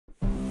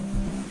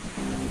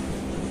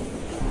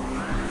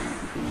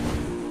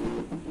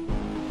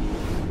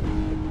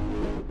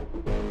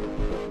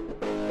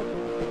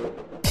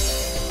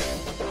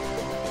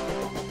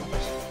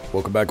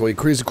Welcome back, all you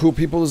crazy cool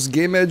people. This is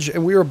Game Edge,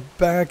 and we are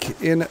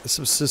back in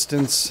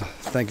Subsistence.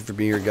 Thank you for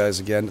being here, guys,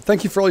 again.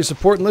 Thank you for all your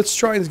support, and let's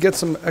try and get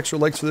some extra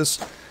likes for this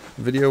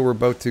video. We're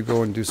about to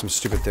go and do some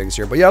stupid things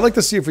here. But yeah, I'd like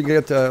to see if we can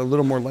get a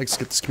little more likes,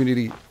 get this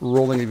community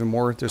rolling even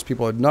more. There's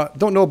people that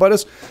don't know about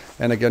us,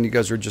 and again, you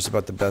guys are just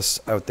about the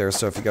best out there.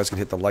 So if you guys can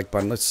hit the like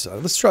button,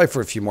 let's try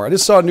for a few more. I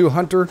just saw a new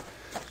hunter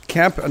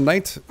camp at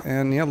night,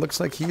 and yeah, looks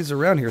like he's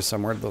around here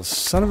somewhere. The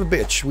son of a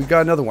bitch. We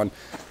got another one.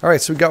 All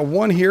right, so we got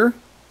one here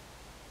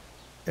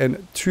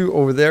and two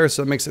over there,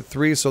 so that makes it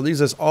three. So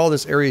leaves us all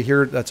this area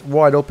here that's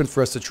wide open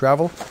for us to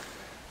travel.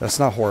 That's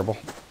not horrible.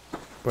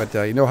 But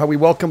you know how we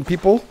welcome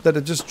people that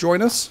have just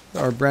joined us,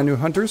 our brand new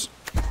hunters?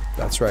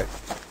 That's right.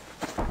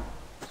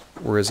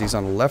 Where is he? He's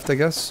on the left, I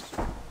guess.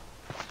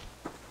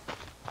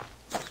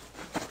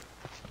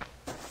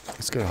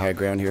 Let's get a high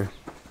ground here.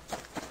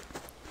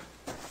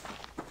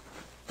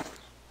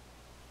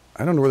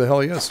 I don't know where the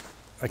hell he is.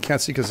 I can't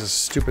see because of this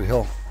stupid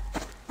hill.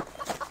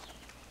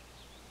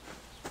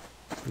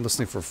 I'm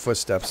listening for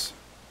footsteps.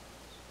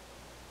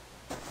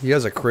 He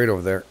has a crate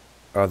over there.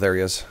 Oh, there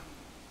he is.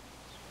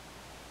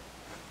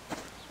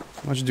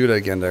 Why don't you do that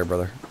again there,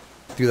 brother?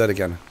 Do that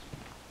again.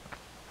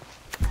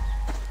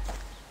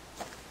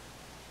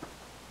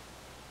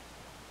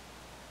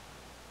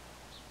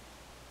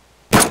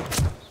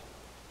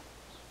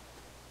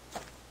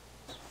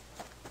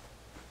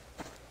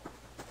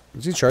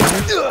 Is he charging me?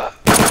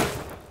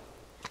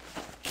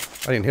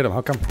 I didn't hit him.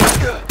 How come?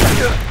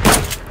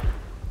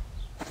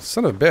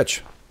 Son of a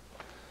bitch.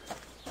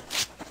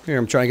 Here,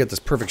 I'm trying to get this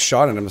perfect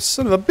shot on him.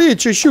 Son of a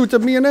bitch, you shoot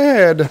at me in the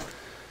head.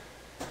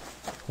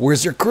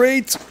 Where's your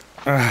crate?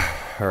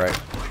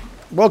 Alright.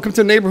 Welcome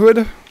to the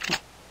neighborhood.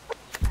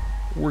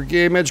 We're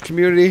Game Edge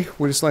community.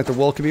 We just like to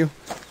welcome you.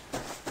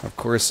 Of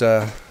course,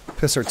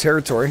 piss our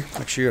territory.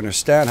 Make sure you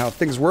understand how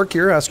things work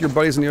here. Ask your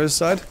buddies on the other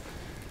side.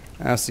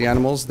 Ask the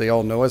animals. They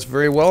all know us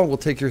very well. We'll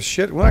take your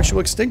shit. We'll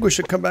actually extinguish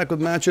it, come back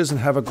with matches, and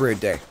have a great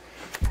day.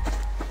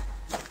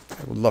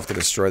 I would love to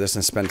destroy this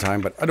and spend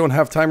time, but I don't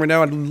have time right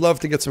now. I'd love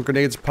to get some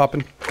grenades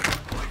popping.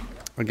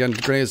 Again,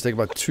 grenades take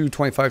about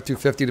 225,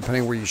 250,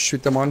 depending where you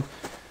shoot them on.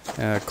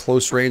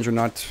 Close range or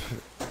not.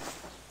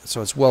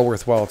 So it's well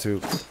worthwhile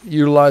to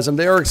utilize them.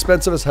 They are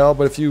expensive as hell,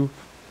 but if you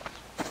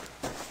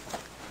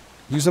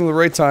use them at the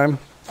right time,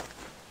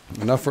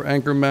 enough for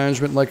anchor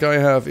management like I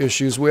have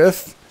issues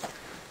with.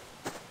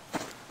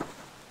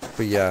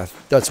 But yeah,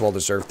 that's well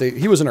deserved.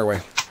 He was in our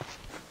way.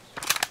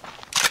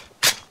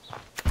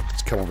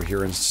 Let's come over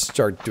here and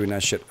start doing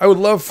that shit. I would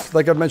love,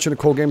 like I've mentioned in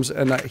Cold Games,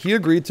 and he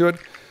agreed to it,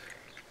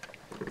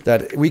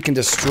 that we can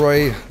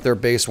destroy their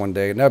base one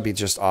day, and that'd be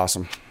just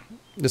awesome.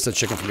 This is a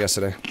chicken from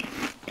yesterday.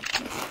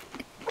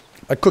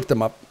 I cooked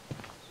them up.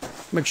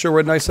 Make sure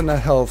we're nice and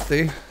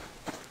healthy.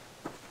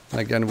 And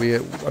again,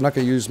 I'm not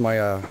going to use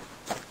my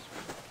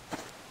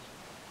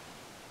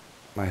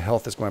my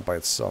health is going up by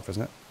itself,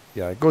 isn't it?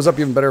 Yeah, it goes up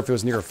even better if it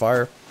was near a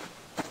fire.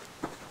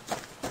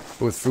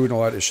 But with food and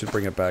all that, it should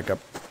bring it back up.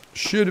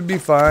 Should be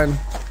fine.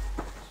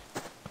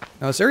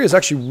 Now, this area is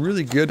actually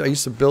really good. I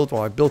used to build,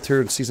 well, I built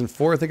here in Season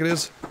 4, I think it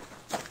is.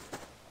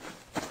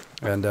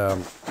 And,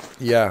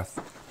 yeah.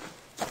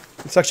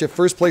 It's actually the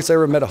first place I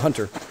ever met a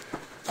hunter.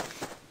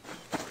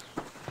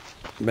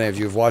 Many of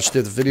you have watched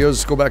the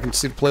videos. Go back and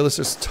see the playlist.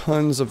 There's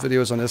tons of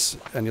videos on this,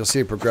 and you'll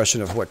see a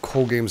progression of what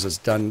Cold Games has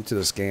done to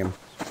this game.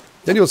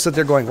 Then you'll sit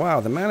there going,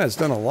 wow, the man has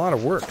done a lot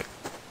of work.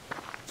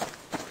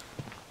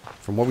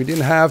 From what we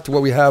didn't have to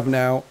what we have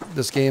now,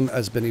 this game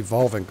has been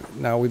evolving.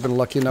 Now, we've been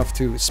lucky enough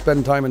to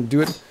spend time and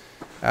do it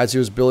as he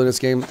was building this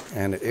game,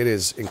 and it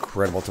is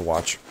incredible to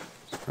watch.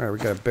 All right, we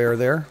got a bear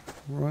there.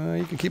 Well,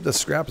 you can keep the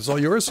scrap. It's all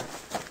yours.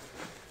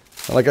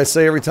 Like I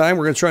say every time,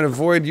 we're going to try and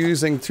avoid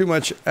using too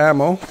much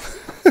ammo.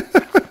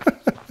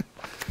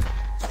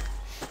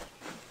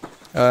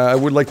 I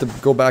would like to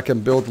go back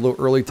and build a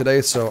little early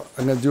today, so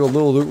I'm going to do a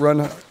little loot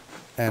run,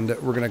 and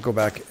we're going to go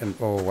back and...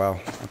 Oh, wow.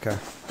 Okay.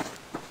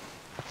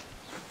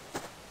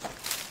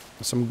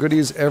 Some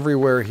goodies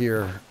everywhere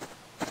here.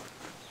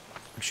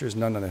 Make sure there's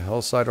none on the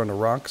hillside or on the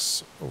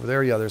rocks. Over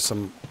there, yeah, there's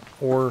some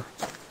ore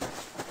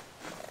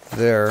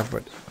there,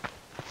 but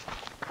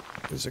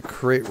there's a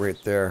crate right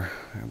there.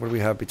 What do we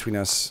have between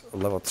us? A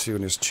level 2,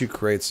 and there's 2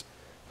 crates.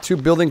 2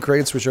 building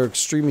crates, which are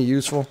extremely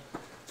useful.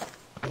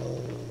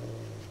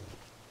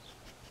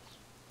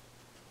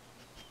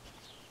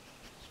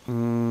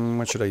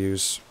 What should I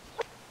use?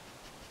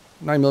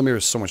 9mm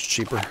is so much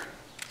cheaper.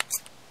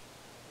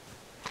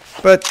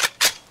 But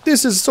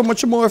this is so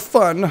much more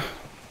fun.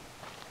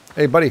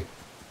 Hey, buddy.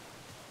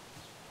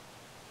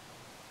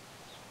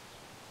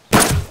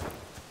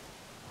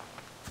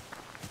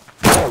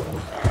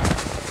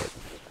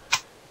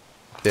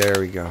 There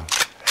we go.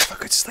 Have a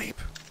good sleep.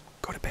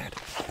 Go to bed.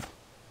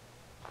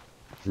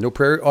 No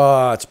prayer.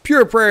 Ah, it's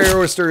pure prairie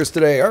oysters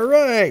today. All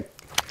right.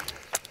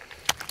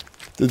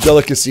 The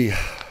delicacy.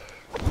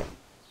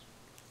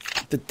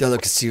 The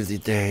delicacy of the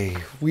day.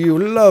 We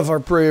love our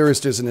prairie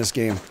oysters in this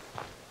game.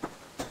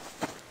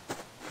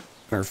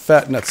 Our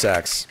fat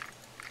nutsacks.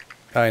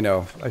 I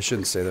know. I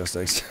shouldn't say those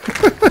things.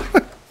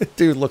 It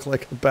do look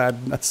like a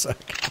bad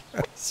nutsack.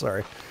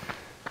 Sorry.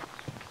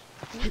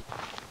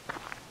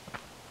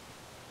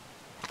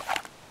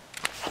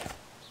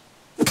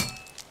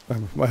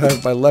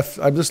 My left.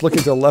 I'm just looking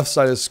to the left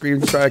side of the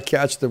screen, trying to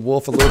catch the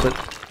wolf a little bit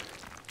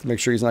to make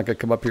sure he's not going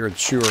to come up here and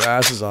chew our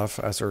asses off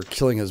as we're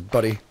killing his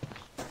buddy,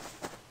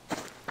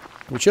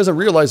 which he hasn't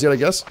realized yet, I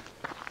guess.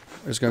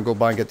 I'm just going to go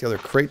by and get the other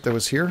crate that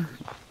was here,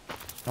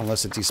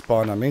 unless it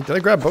despawned on me. Did I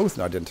grab both?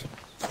 No, I didn't.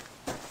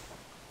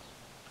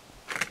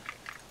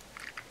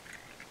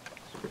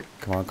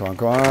 Come on, come on,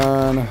 come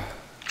on.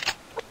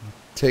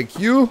 Take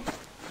you.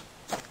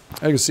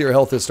 As you can see, our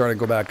health is starting to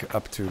go back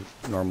up to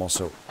normal,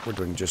 so we're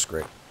doing just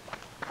great.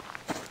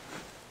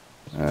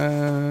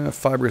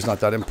 Fiber is not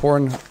that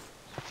important.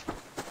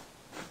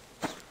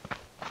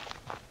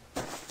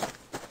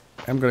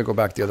 I'm going to go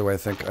back the other way, I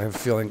think. I have a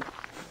feeling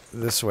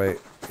this way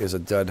is a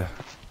dud,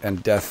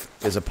 and death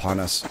is upon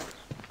us.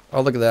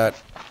 Oh, look at that.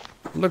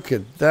 Look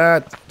at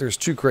that. There's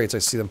 2 crates. I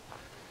see them.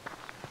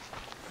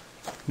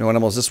 No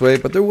animals this way,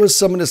 but there was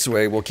some this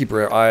way. We'll keep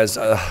our eyes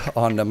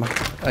on them.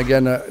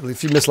 Again,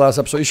 if you missed last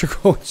episode, you should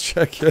go and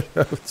check it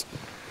out.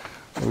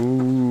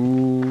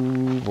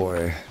 Ooh,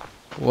 boy.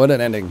 What an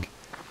ending.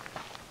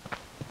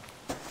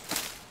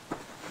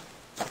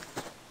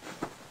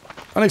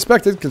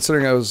 Unexpected,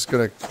 considering I was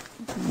going to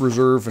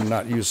reserve and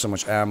not use so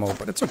much ammo,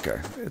 but it's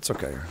okay. It's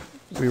okay.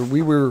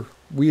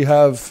 We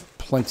have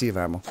plenty of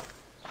ammo.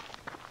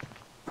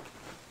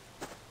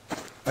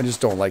 I just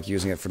don't like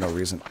using it for no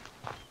reason.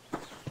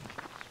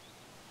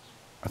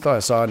 I thought I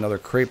saw another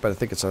crate, but I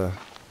think it's a...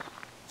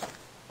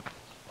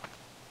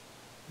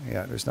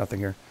 Yeah, there's nothing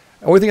here.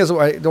 The only thing is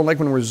I don't like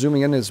when we're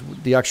zooming in is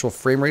the actual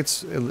frame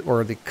rates,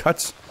 or the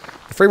cuts.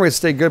 The frame rates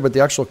stay good, but the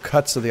actual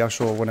cuts of the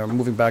actual, when I'm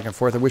moving back and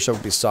forth, I wish that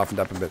would be softened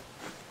up a bit.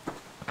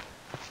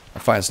 I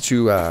find it's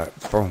too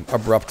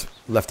abrupt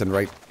left and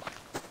right.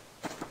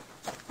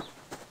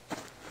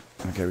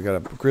 Okay, we got a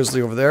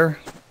grizzly over there.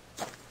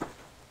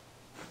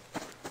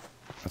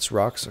 That's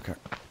rocks, okay.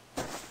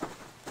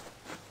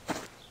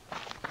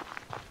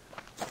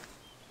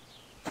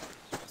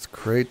 It's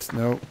great,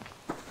 no.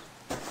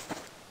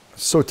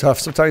 So tough.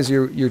 Sometimes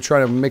you're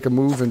trying to make a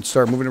move and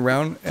start moving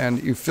around,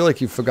 and you feel like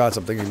you forgot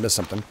something, you missed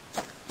something.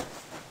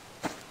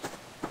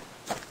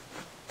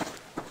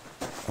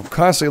 I'm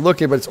constantly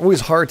looking, but it's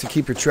always hard to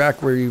keep your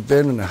track where you've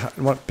been, and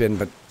not been,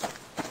 but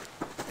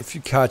if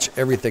you catch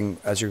everything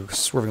as you're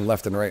swerving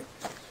left and right.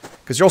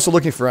 Because you're also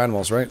looking for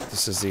animals, right?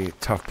 This is the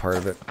tough part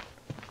of it.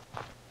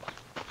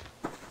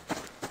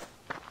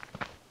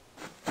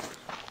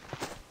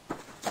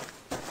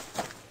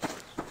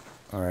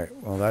 Alright,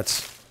 well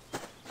that's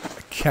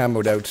a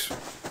camoed out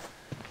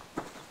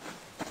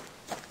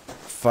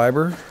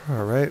fiber.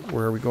 Alright,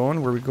 where are we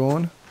going? Where are we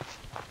going?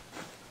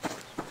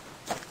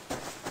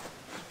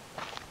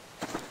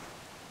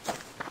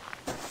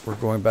 We're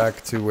going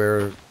back to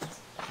where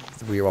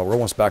we're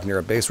almost back near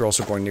a base. We're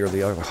also going near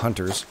the other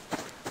hunters.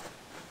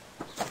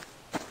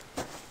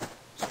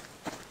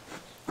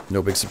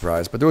 No big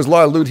surprise. But there was a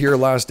lot of loot here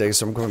last day,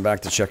 so I'm going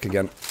back to check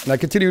again. And I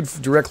continued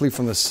directly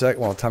from the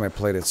the time I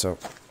played it, so...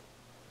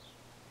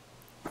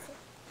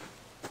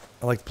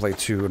 I like to play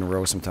 2 in a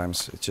row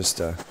sometimes. It's just,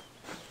 man,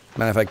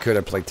 if I could,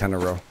 I'd play 10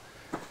 in a row.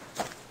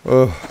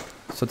 Oh,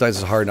 sometimes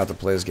it's hard not to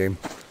play this game.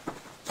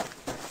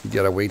 You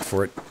gotta wait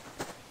for it.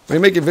 When you're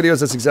making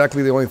videos, that's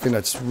exactly the only thing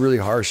that's really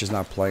harsh, is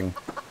not playing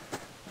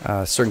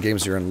certain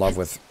games you're in love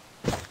with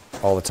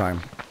all the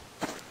time.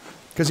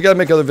 Because you gotta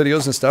make other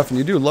videos and stuff, and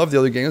you do love the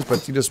other games,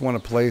 but you just want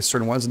to play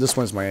certain ones, and this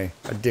one's my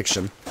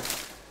addiction.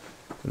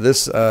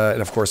 This, and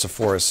of course, a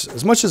forest.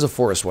 As much as a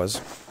forest was.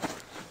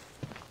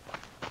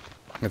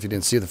 If you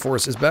didn't see, the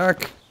forest is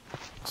back.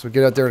 So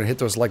get out there and hit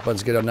those like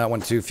buttons. Get on that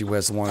one too if you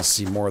guys want to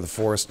see more of the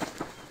forest.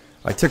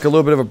 I took a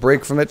little bit of a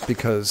break from it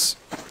because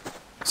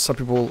some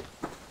people...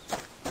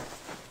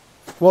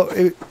 Well,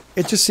 it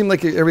just seemed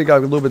like everybody got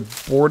a little bit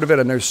bored of it.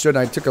 I understood.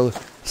 And I took a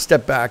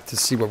step back to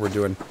see what we're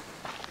doing.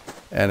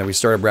 And then we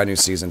started a brand new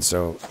season.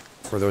 So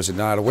for those who are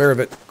not aware of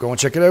it, go and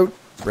check it out.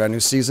 Brand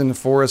new season,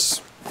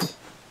 forest.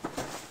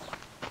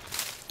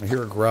 I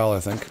hear a growl,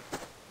 I think.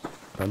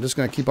 But I'm just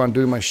going to keep on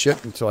doing my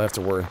shit until I have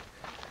to worry.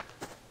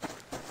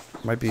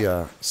 Might be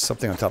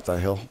something on top of that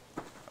hill.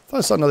 I thought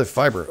I saw another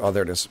fiber. Oh,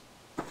 there it is.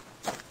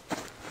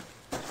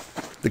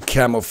 The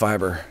camo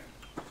fiber.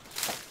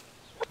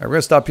 Alright, we're going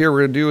to stop here. What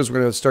we're going to do is we're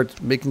going to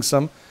start making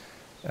some.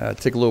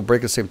 Take a little break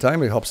at the same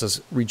time. It helps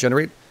us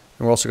regenerate.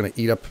 And we're also going to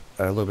eat up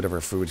a little bit of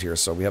our food here.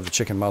 So we have the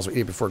chicken. Might as well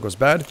eat it before it goes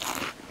bad.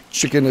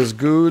 Chicken is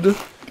good.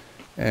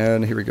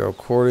 And here we go.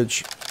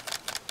 Cordage.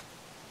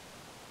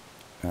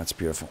 That's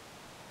beautiful.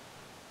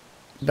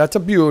 That's a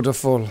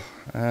beautiful.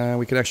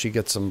 We can actually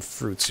get some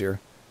fruits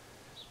here.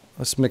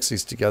 Let's mix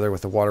these together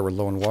with the water. We're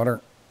low in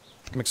water.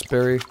 Mixed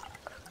berry.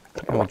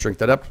 And we'll drink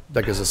that up.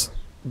 That gives us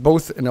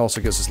both, and also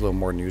gives us a little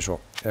more than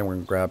usual. And we're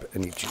going to grab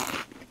and eat.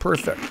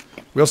 Perfect.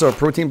 We also have a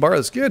protein bar.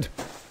 That's good.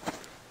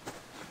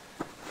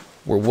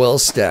 We're well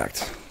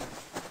stacked.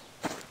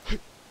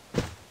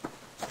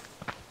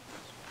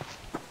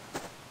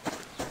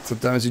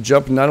 Sometimes you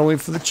jump not only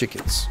for the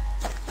chickens.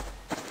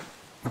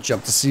 You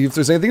jump to see if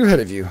there's anything ahead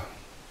of you.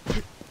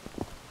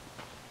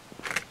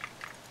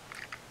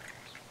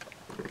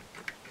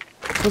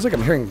 Feels like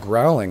I'm hearing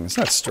growling.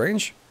 Isn't that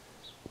strange?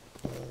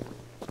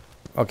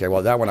 Okay,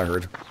 well, that one I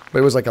heard. But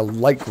it was like a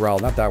light growl,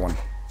 not that one.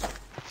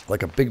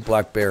 Like a big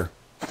black bear.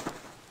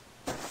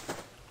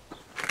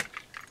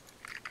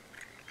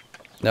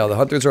 Now, the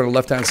hunters are on the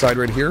left-hand side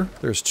right here.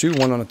 There's two,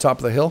 one on the top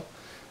of the hill.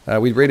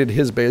 We raided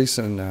his base,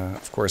 and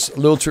of course, a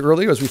little too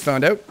early, as we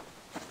found out.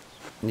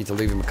 Need to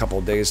leave them a couple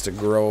of days to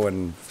grow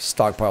and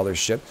stockpile their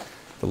shit.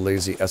 The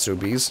lazy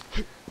SOBs.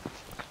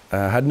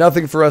 Had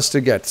nothing for us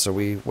to get, so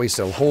we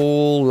wasted a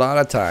whole lot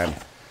of time.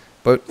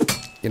 But,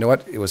 you know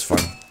what? It was fun.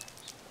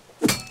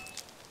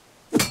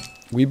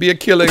 We be a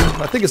killing.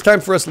 I think it's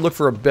time for us to look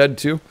for a bed,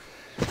 too.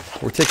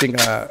 We're taking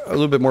a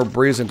little bit more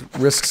brazen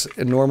risks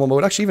in normal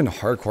mode. Actually, even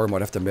hardcore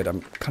mode, I have to admit.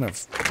 I'm kind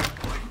of...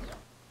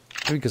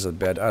 Maybe because of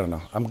the bed. I don't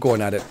know. I'm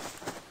going at it.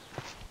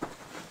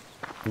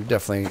 I'm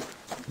definitely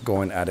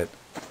going at it.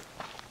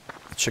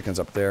 The chicken's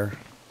up there.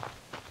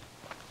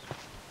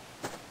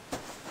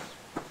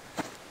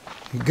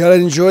 You gotta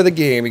enjoy the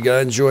game. You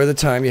gotta enjoy the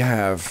time you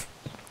have.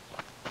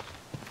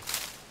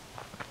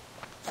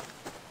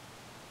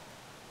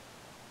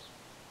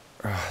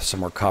 Some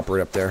more copper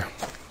up there.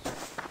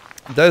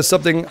 That is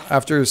something,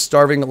 after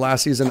starving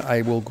last season,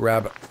 I will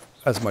grab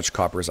as much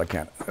copper as I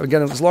can.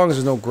 Again, as long as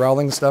there's no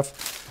growling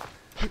stuff.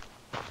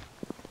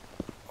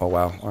 Oh,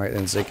 wow. All right,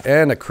 and zinc.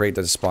 And a crate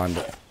that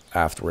spawned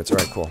afterwards. All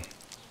right, cool.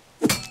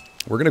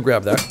 We're going to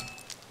grab that.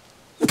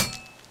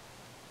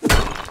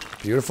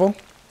 Beautiful.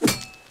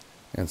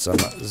 And some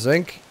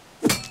zinc.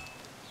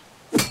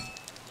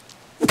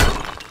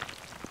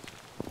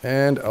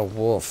 And a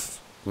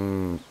wolf.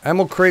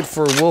 Ammo crate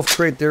for wolf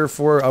crate,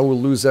 therefore I will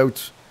lose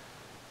out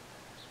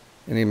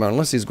any amount,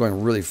 unless he's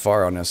going really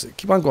far on this.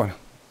 Keep on going.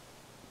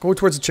 Go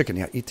towards the chicken.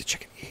 Yeah, eat the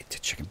chicken. Eat the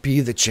chicken.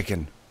 Be the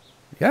chicken.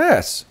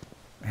 Yes.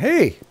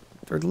 Hey,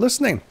 they're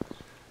listening.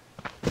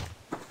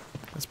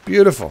 That's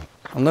beautiful.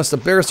 Unless the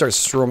bear starts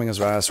stroaming his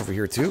ass over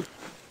here too.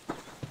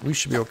 We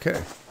should be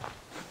okay.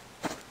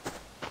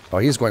 Oh,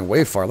 he's going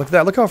way far. Look at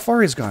that. Look how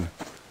far he's gone.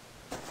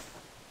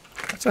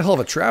 That's a hell of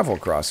a travel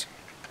across.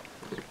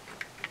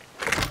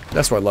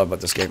 That's what I love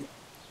about this game.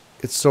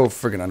 It's so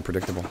friggin'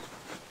 unpredictable.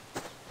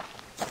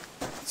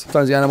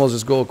 Sometimes the animals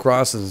just go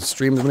across and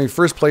stream. When we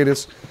first played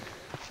this,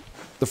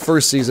 the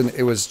first season,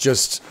 it was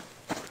just...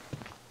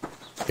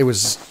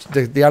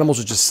 The animals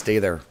would just stay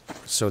there.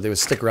 So they would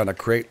stick around the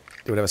crate.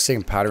 They would have the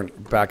same pattern,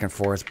 back and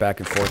forth, back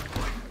and forth.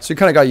 So you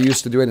kind of got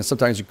used to doing it, and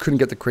sometimes you couldn't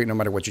get the crate no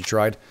matter what you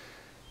tried.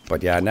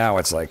 But yeah, now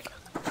it's like,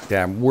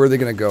 damn, where are they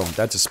going to go?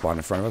 That just spawned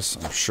in front of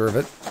us. I'm sure of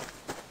it.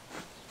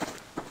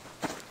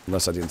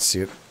 Unless I didn't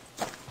see it.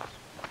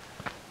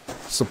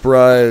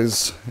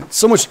 Surprise. It's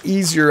so much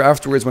easier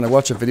afterwards when I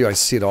watch a video, I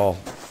see it all.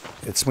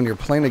 It's when you're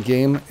playing a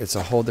game, it's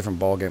a whole different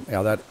ball game.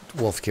 Yeah, that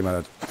wolf came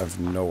out of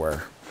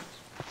nowhere.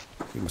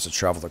 He must have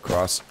traveled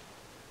across.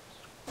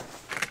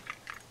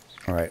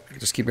 Alright,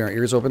 just keeping our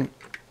ears open.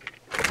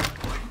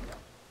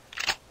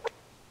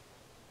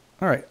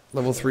 Alright,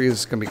 level 3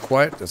 is going to be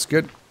quiet. That's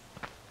good.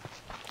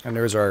 And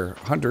there's our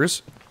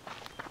hunters.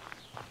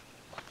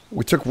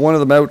 We took one of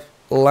them out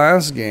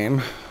last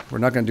game. We're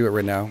not going to do it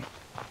right now.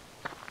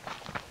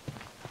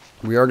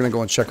 We are going to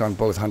go and check on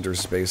both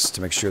hunters' base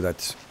to make sure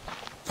that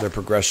their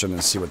progression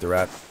and see what they're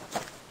at.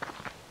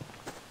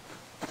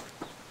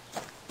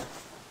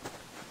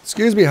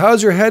 Excuse me,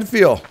 how's your head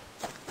feel?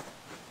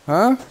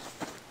 Huh?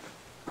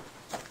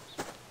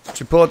 Did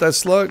you pull out that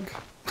slug?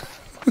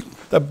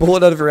 That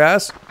bullet out of your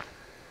ass?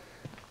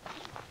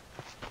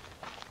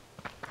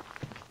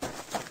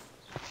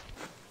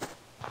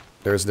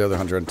 There's the other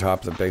hunter on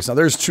top of the base. Now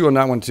there's two on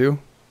that one too.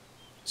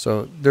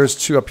 So there's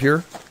two up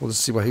here. We'll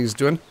just see what he's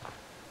doing.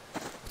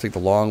 Take the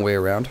long way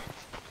around.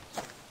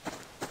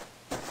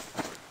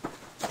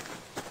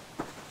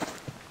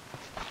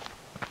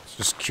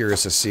 Just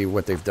curious to see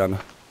what they've done.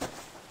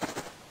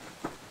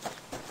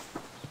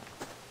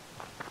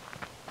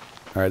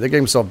 Alright, they get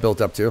himself built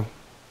up too.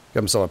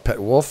 Got himself a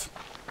pet wolf.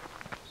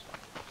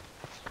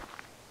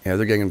 Yeah,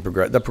 they're getting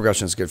that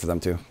progression is good for them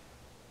too.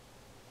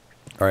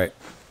 Alright.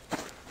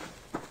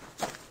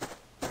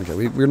 Okay,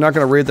 we're not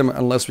going to raid them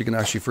unless we can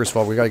actually, first of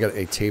all, we got to get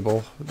a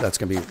table. That's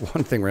going to be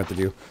one thing we're going to have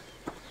to do.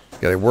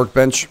 Got a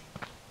workbench,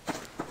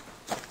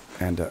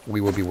 and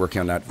we will be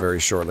working on that very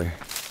shortly.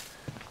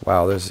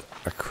 Wow, there's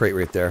a crate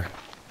right there.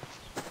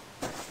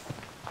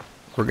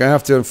 We're going to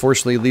have to,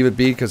 unfortunately, leave it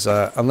be, because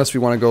unless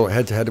we want to go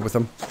head-to-head with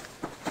them,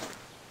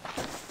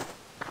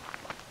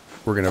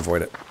 we're going to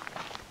avoid it.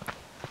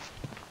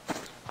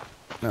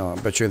 No, I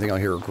bet you anything I'll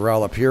hear a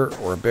growl up here,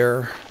 or a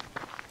bear.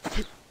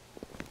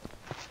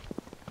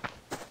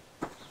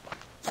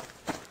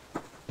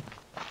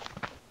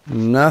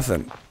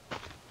 Nothing.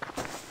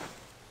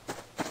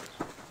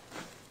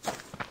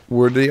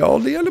 Where all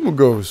the animal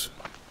goes?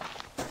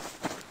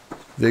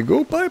 They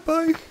go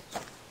bye-bye.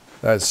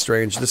 That's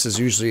strange. This is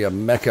usually a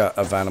mecca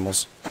of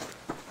animals.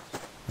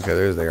 Okay,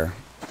 there they are.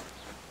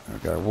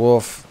 I've got a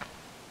wolf.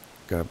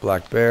 Got a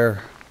black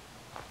bear.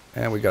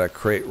 And we got a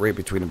crate right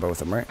between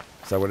both of them, right?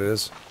 Is that what it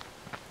is?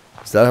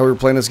 Is that how we're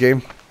playing this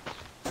game?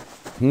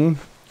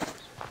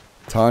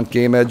 Taunt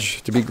game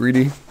edge to be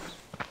greedy.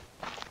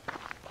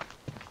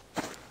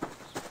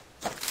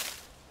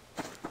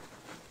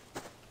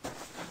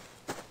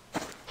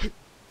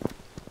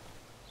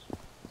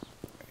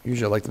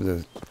 Usually I like them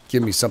to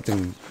give me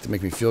something to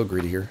make me feel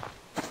greedy here.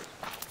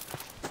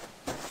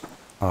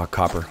 Ah,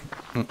 copper.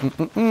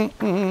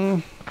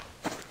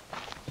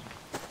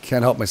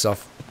 Can't help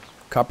myself.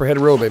 Copperhead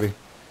row, baby.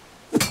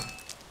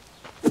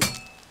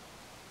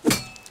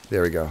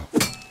 There we go.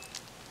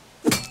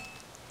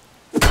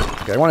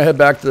 Okay, I want to head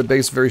back to the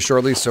base very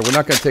shortly, so we're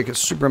not going to take a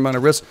super amount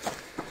of risk.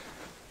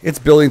 It's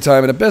building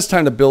time, and the best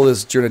time to build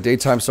is during the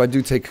daytime, so I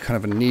do take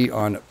kind of a knee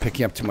on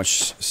picking up too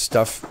much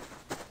stuff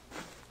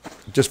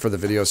just for the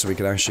video so we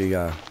can actually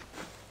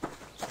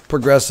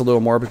progress a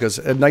little more, because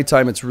at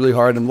nighttime it's really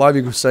hard, and a lot of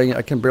you are saying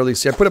I can barely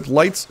see. I put up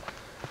lights.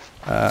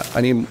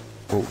 I need...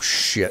 Oh,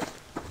 shit.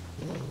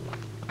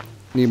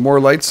 Need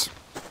more lights.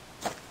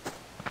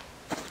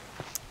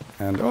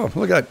 And, oh,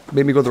 look at that.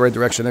 Made me go the right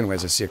direction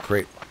anyways. I see a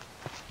crate.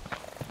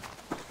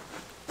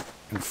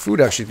 And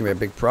food actually is going to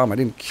be a big problem. I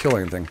didn't kill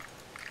anything.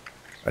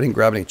 I didn't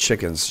grab any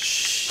chickens.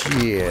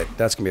 Shit.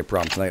 That's going to be a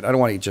problem tonight. I don't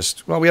want to eat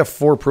just... Well, we have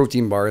 4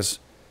 protein bars.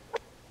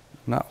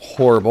 Not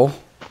horrible.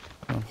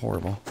 Not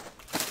horrible.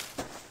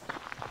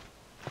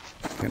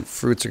 And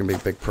fruits are going to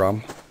be a big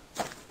problem.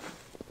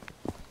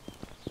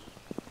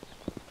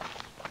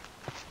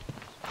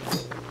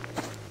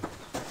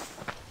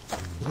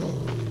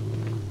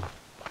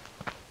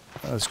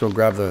 Let's go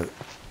grab the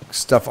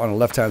stuff on the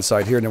left-hand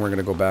side here, and then we're going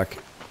to go back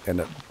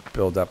and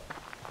build up.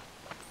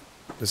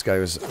 This guy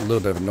was a little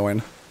bit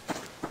annoying.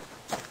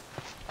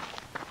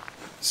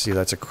 See,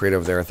 that's a crate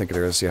over there. I think it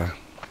is, yeah.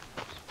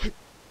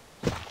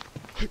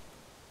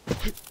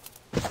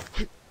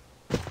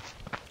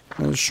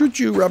 I'll shoot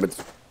you, rabbit.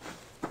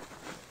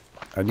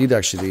 I need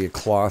actually the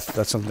cloth.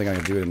 That's something I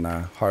can do in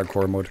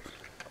hardcore mode.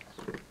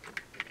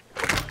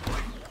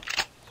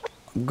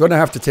 I'm going to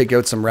have to take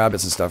out some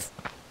rabbits and stuff,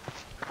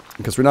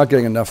 because we're not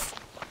getting enough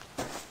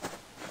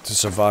to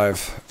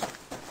survive.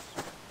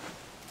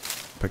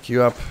 Pick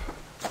you up.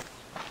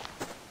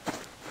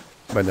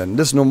 But then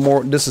this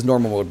is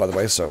normal mode, by the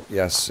way, so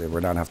yes, we're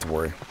not have to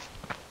worry.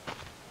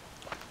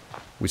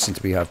 We seem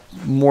to have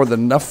more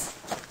than enough.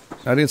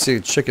 I didn't see a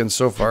chicken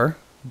so far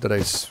that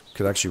I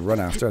could actually run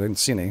after. I didn't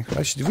see any.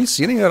 Actually, did we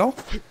see any at all?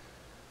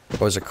 Oh,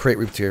 there's a crate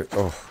right here.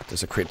 Oh,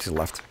 there's a crate to the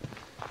left.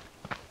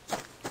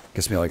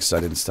 Gets me all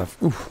excited and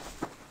stuff. Ooh.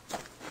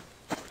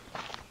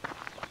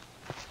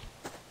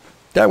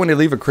 That when they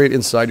leave a crate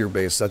inside your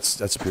base, that's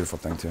a beautiful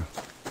thing too.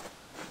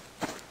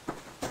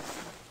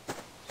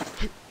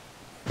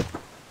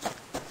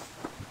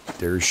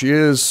 There she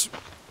is.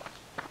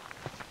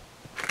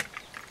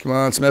 Come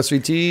on, some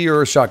SVT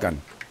or a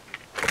shotgun?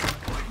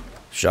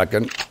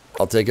 Shotgun.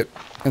 I'll take it.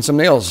 And some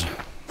nails.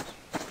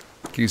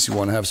 In case you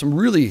want to have some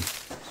really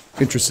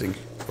interesting...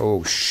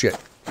 Oh, shit.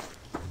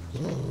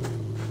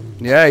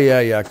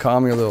 Yeah.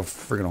 Calm your little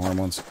friggin'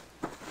 hormones.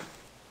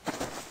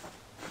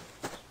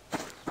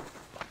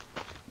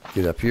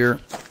 Get up here.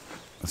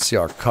 Let's see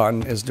how our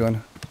cotton is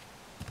doing.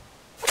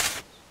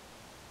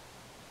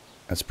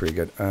 That's pretty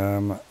good.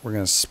 We're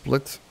going to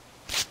split.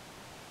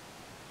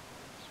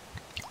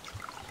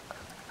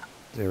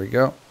 There we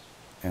go.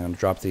 And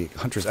drop the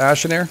hunter's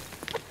ash in there.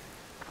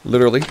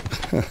 Literally.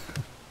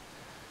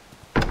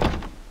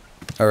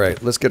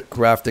 Alright, let's get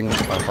crafting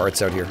our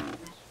hearts out here.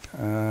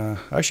 I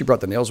actually brought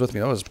the nails with me.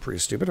 That was pretty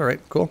stupid.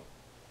 Alright, cool.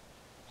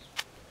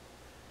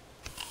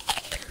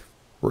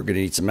 We're going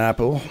to eat some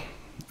apple.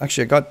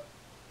 Actually, I got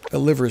a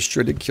liver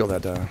sure did kill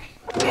that.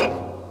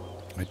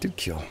 I did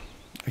kill.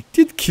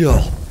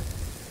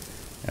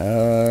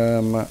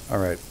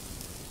 Alright.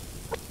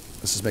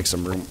 Let's just make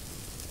some room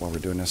while we're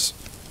doing this.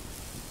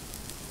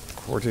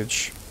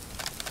 Cordage.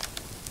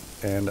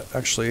 And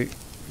actually,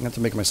 I have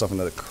to make myself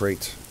another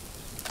crate.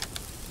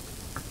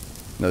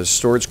 Another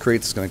storage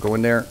crate that's going to go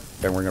in there.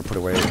 And we're going to put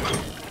away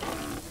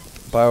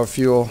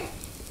biofuel.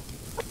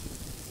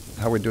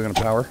 How are we doing on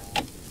power?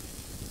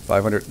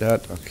 500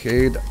 that.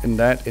 Okay, in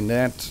that.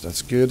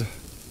 That's good.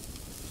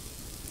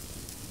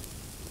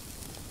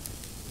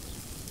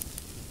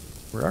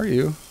 Where are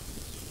you?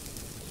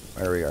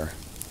 There we are.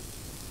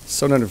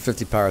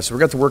 750 power. So we're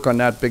going to work on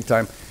that big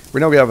time. We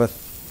know we have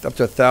up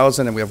to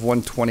 1,000 and we have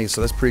 120, so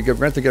that's pretty good.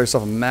 We're going to have to get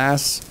ourselves a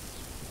mass.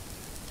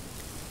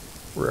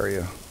 Where are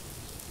you?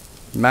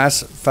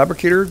 Mass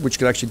fabricator, which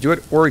can actually do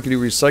it, or you can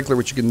do recycler,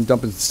 which you can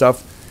dump in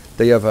stuff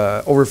that you have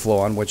overflow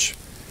on, which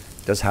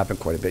does happen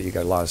quite a bit. You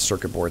got a lot of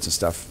circuit boards and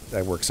stuff.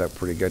 That works out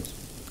pretty good.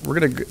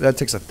 That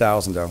takes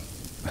 1,000 though.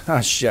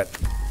 Ah, shit.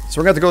 So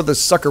we're going to have to go with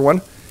this sucker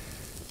one.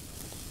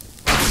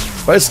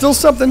 But it's still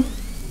something.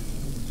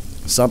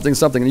 Something.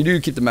 And you do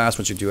keep the mass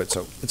once you do it,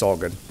 so it's all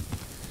good.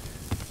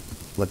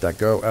 Let that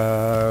go.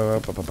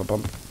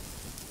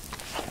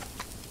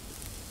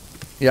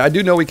 Yeah, I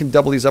do know we can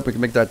double these up. We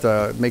can make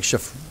that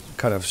makeshift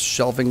kind of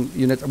shelving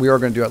unit. We are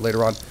going to do that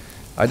later on.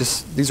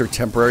 These are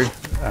temporary.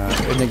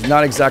 In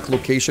not exact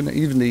location.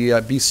 Even the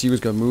BCU is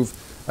going to move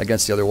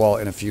against the other wall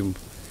in a few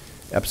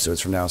episodes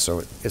from now. So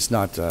it's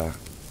not that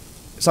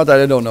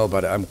I don't know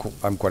about it. I'm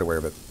quite aware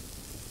of it.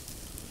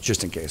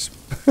 Just in case.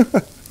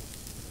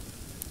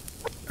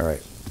 All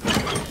right.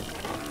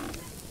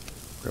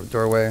 Grab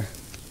doorway.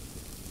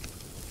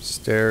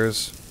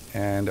 Stairs.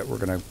 And we're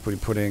going to be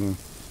putting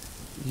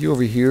you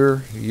over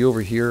here,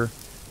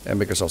 and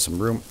make ourselves some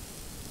room.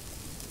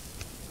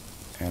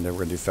 And then we're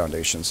going to do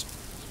foundations.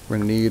 We're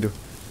going to need...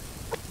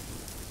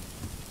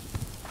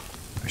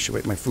 Actually,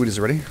 wait, my food is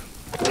ready.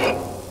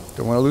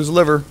 Don't want to lose a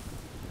liver.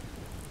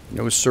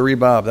 No siree,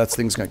 Bob. That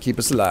thing's going to keep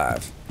us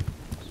alive.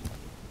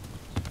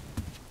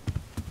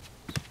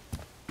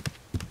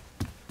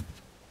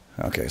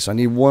 Okay, so I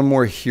need one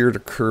more here to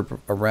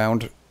curb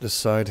around this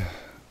side.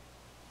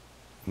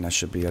 And that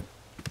should be it.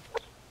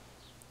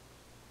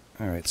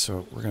 Alright,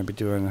 so we're going to be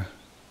doing...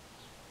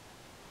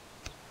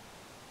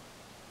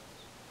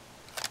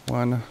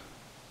 1,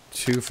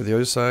 2 for the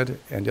other side.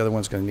 And the other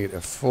one's going to need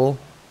a full.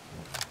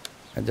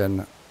 And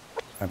then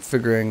I'm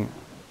figuring...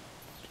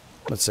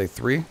 Let's say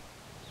 3.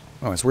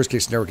 Oh, it's worst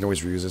case scenario. We can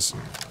always reuse this.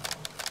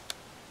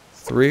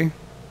 3.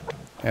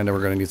 And then we're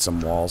going to need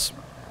some walls.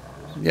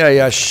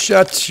 Yeah,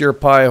 shut your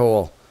pie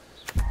hole.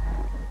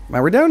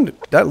 Man, we're down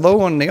that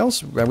low on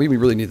nails? Man, we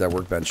really need that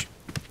workbench.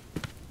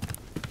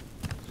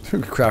 We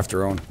could craft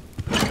our own.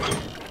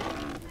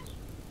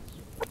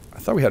 I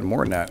thought we had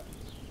more than that.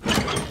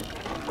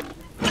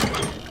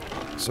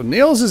 So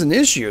nails is an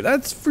issue,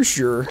 that's for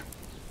sure.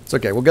 It's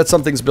okay, we'll get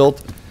some things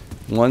built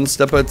one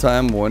step at a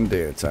time, one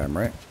day at a time,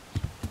 right?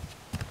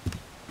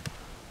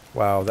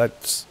 Wow,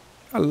 that's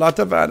a lot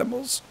of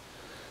animals.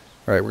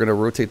 Alright, we're going to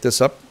rotate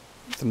this up.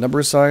 The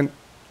number sign.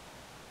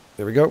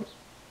 There we go.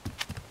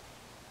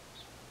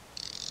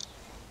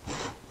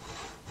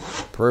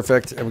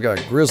 Perfect. And we got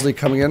a grizzly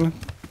coming in.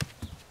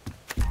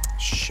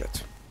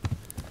 Shit.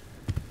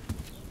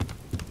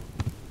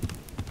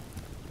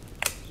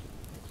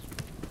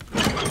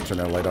 Turn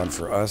that light on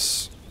for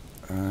us.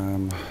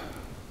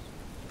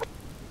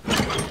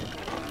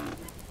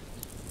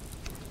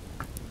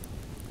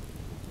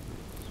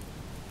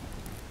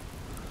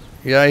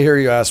 Yeah, I hear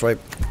you, asswipe.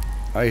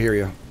 I hear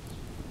you.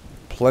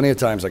 Plenty of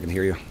times I can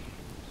hear you.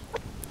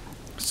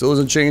 Still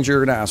doesn't change,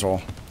 you're an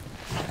asshole.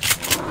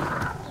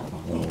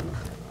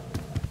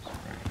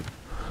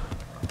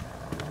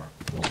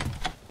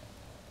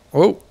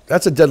 Oh,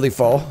 that's a deadly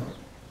fall.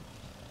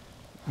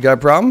 You got a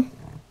problem?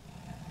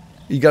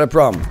 You got a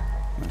problem.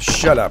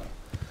 Shut up.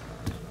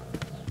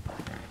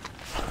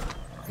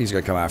 He's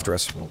gonna come after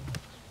us.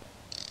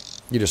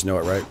 You just know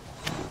it, right?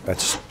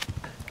 That's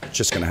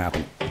just gonna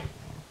happen.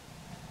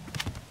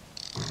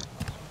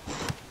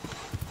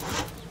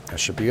 That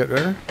should be it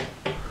there.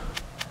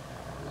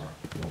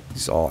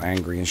 He's all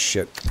angry and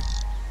shit.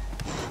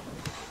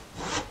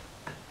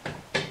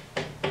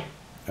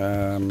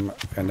 And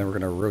then we're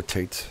gonna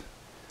rotate.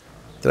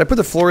 Did I put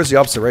the floors the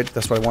opposite, right?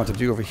 That's what I want to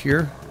do over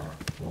here.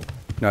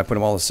 No, I put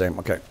them all the same.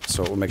 Okay,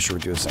 so we'll make sure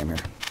we do the same here.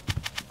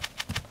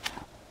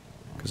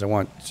 Because I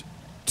want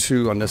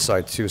 2 on this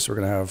side too, so we're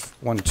gonna have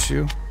 1,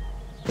 2.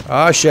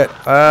 Ah, shit.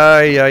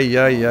 I've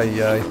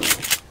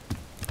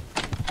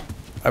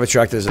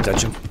attracted his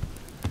attention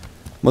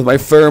with my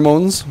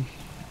pheromones.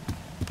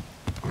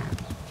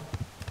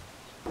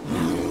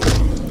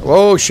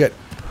 Whoa, shit.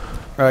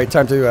 Alright,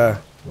 time to,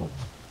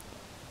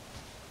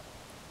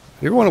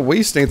 you don't want to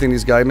waste anything,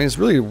 these guys. I mean, it's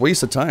really a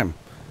waste of time.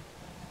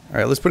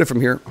 Alright, let's put it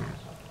from here.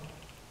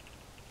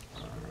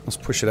 Let's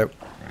push it out.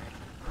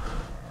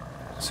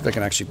 See if I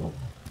can actually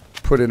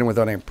put it in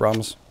without any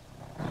problems.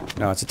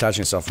 No, it's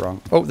attaching itself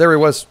wrong. Oh, there it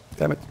was.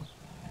 Damn it.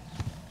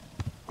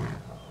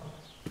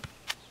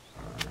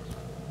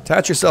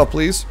 Attach yourself,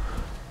 please.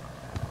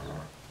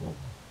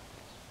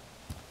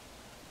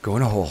 Go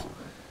in a hole.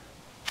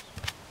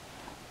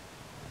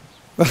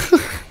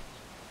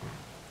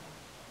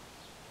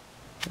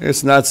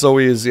 It's not so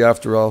easy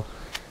after all.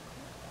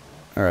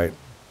 Alright.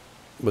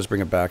 Let's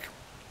bring it back.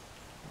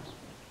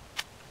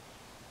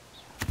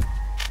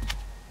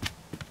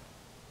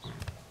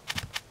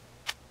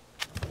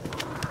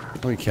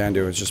 What we can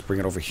do is just bring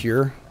it over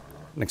here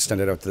and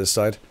extend it out to this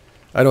side.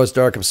 I know it's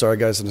dark. I'm sorry,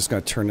 guys. I'm just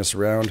going to turn this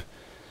around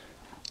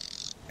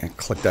and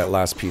click that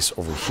last piece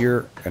over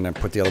here and then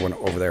put the other one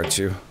over there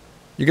too.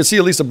 You can see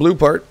at least the blue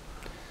part.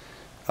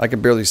 I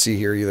can barely see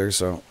here either,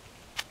 so...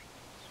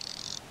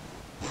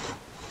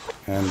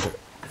 And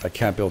I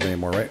can't build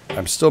anymore, right?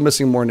 I'm still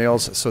missing more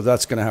nails, so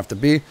that's going to have to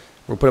be.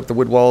 We'll put up the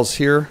wood walls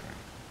here.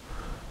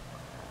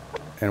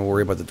 And we'll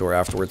worry about the door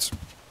afterwards.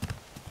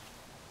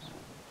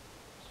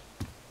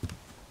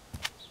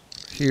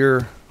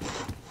 Here.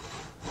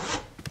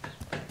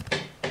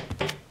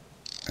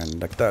 And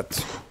like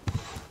that.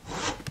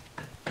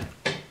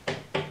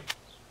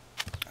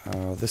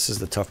 This is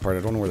the tough part. I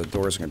don't know where the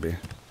door is going to be.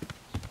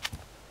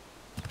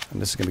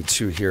 And this is going to be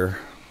 2 here.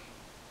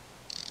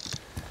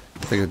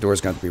 I think the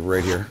door's going to be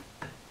right here.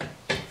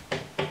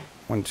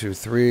 1, 2,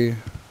 3.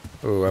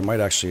 Oh, I might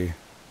actually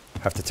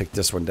have to take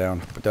this one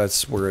down, but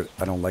that's where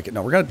I don't like it.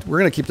 No, we're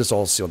gonna keep this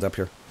all sealed up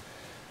here.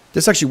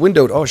 This actually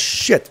windowed. Oh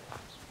shit!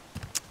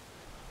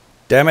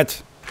 Damn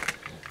it!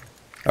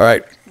 All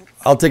right,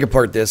 I'll take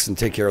apart this and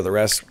take care of the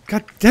rest.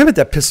 God damn it,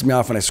 that pisses me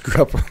off when I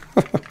screw up.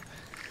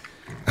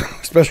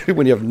 Especially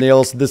when you have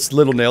nails, this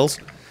little nails.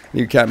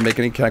 You can't make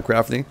any, can't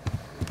craft any.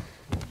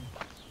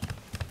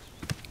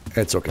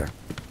 It's okay.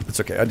 It's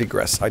okay. I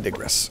digress.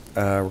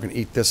 We're going to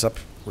eat this up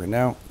right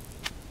now.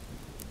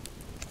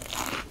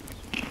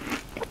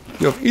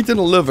 You have eaten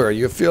a liver.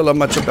 You feel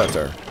much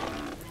better.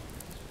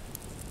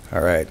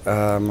 All right.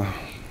 Can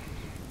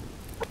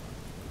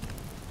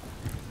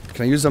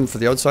I use them for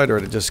the outside, or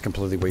did it just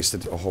completely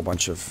wasted a whole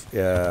bunch of...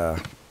 Yeah,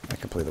 I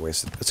completely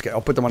wasted. Let's get...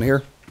 I'll put them on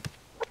here.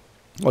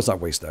 Well, it's not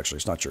wasted, actually.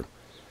 It's not true.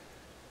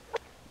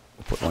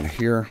 We'll put one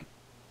here.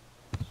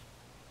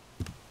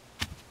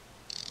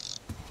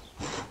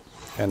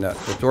 And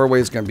the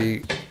doorway is going to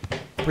be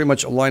pretty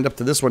much aligned up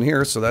to this one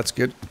here, so that's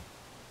good.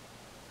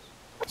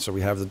 So we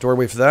have the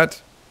doorway for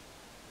that.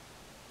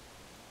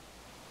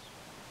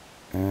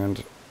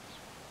 And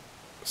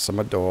some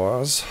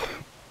doors.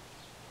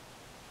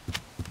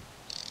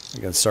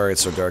 Again, sorry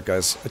it's so dark,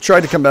 guys. I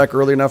tried to come back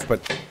early enough,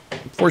 but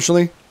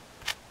unfortunately,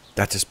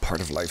 that is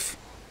part of life.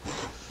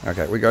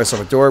 Okay, we guys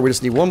have a door. We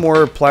just need one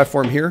more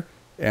platform here,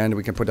 and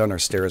we can put down our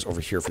stairs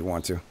over here if we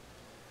want to.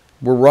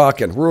 We're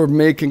rocking. We're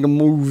making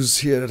moves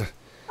here.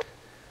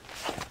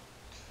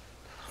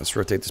 Let's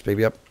rotate this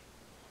baby up.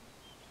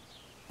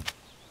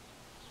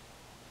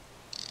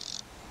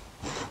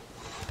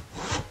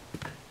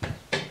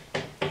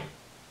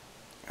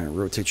 And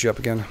rotate you up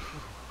again.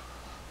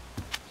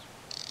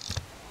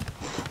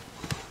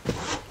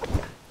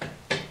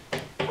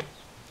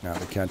 Now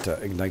we can't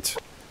ignite.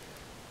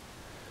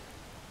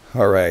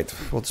 All right,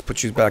 we'll just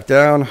put you back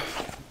down.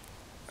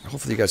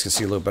 Hopefully you guys can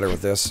see a little better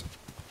with this.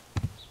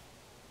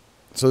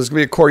 So there's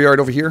going to be a courtyard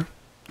over here.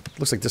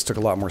 Looks like this took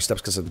a lot more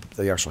steps because of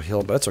the actual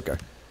hill, but that's okay.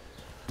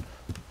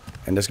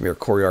 And this is going to be our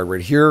courtyard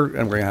right here.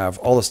 And we're going to have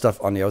all the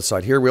stuff on the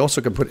outside here. We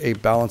also can put a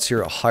balance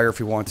here, a higher if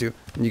we want to.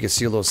 And you can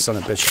see a little son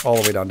of a bitch all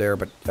the way down there,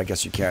 but I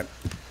guess you can't.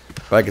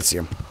 But I can see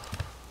him.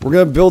 We're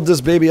going to build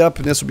this baby up,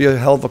 and this will be a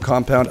hell of a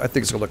compound. I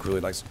think it's going to look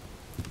really nice.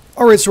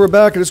 Alright, so we're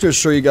back. I'm just going to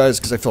show you guys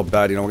because I feel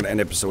bad. You know, we're going to end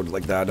the episode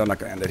like that. I'm not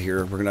going to end it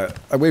here.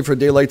 I waited for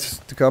daylight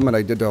to come, and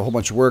I did a whole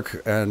bunch of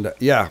work. And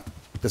yeah,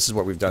 this is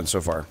what we've done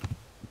so far.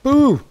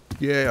 Boo!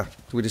 Yeah.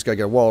 So we just got to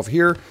get a wall over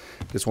here.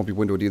 This won't be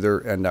windowed either,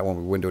 and that won't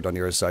be windowed on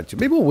the other side too.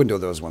 Maybe we'll window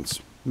those ones.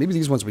 Maybe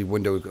these ones will be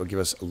windowed. Will give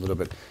us a little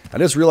bit. I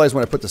just realized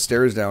when I put the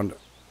stairs down,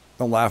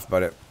 don't laugh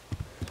about it,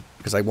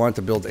 because I wanted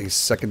to build a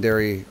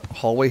secondary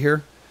hallway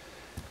here.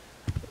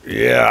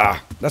 Yeah.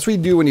 That's what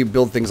you do when you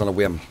build things on a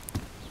whim.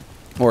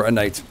 Or a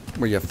night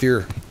where you have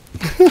fear.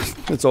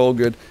 It's all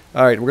good.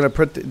 All right, we're going to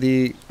put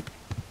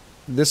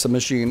this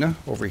machine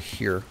over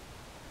here.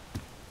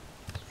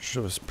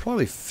 Should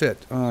probably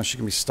fit. She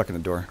can be stuck in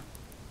the door.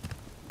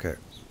 Okay.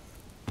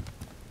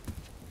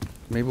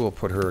 Maybe we'll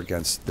put her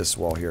against this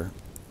wall here.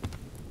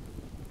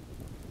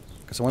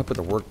 Because I want to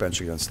put the workbench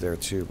against there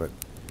too, but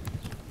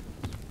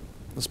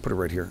let's put it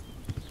right here.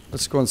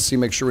 Let's go and see,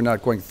 make sure we're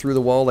not going through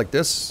the wall like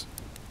this.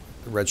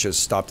 The red should have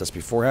stopped us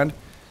beforehand.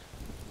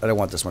 I don't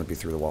want this one to be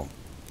through the wall.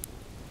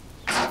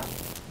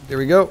 There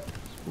we go.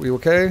 We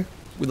okay?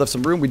 We left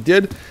some room. We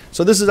did.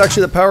 So this is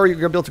actually the power you're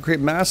going to be able to create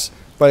mass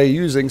by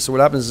using. So what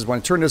happens is when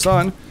I turn this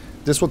on,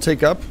 this will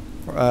take up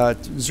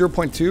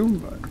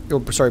 0.2.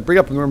 It'll, sorry, bring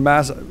up your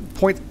mass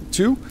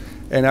 0.2,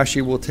 and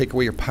actually will take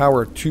away your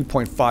power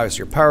 2.5. So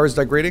your power is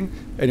degrading,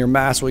 and your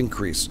mass will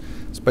increase.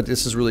 But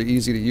this is really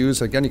easy to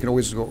use. Again, you can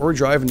always go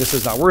overdrive, and this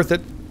is not worth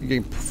it. You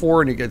get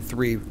 4 and you get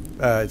 3.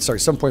 Sorry,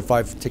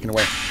 7.5 taken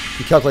away. If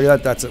you calculate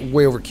that, that's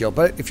way overkill.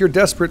 But if you're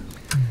desperate,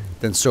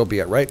 then so be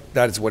it, right?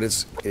 That is what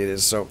it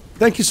is. So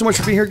thank you so much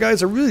for being here,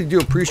 guys. I really do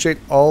appreciate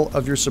all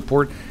of your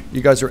support.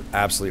 You guys are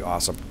absolutely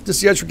awesome. This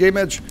is the Edge for Game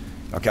Edge.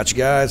 I'll catch you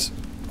guys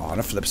on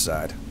the flip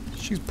side.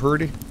 She's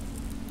pretty.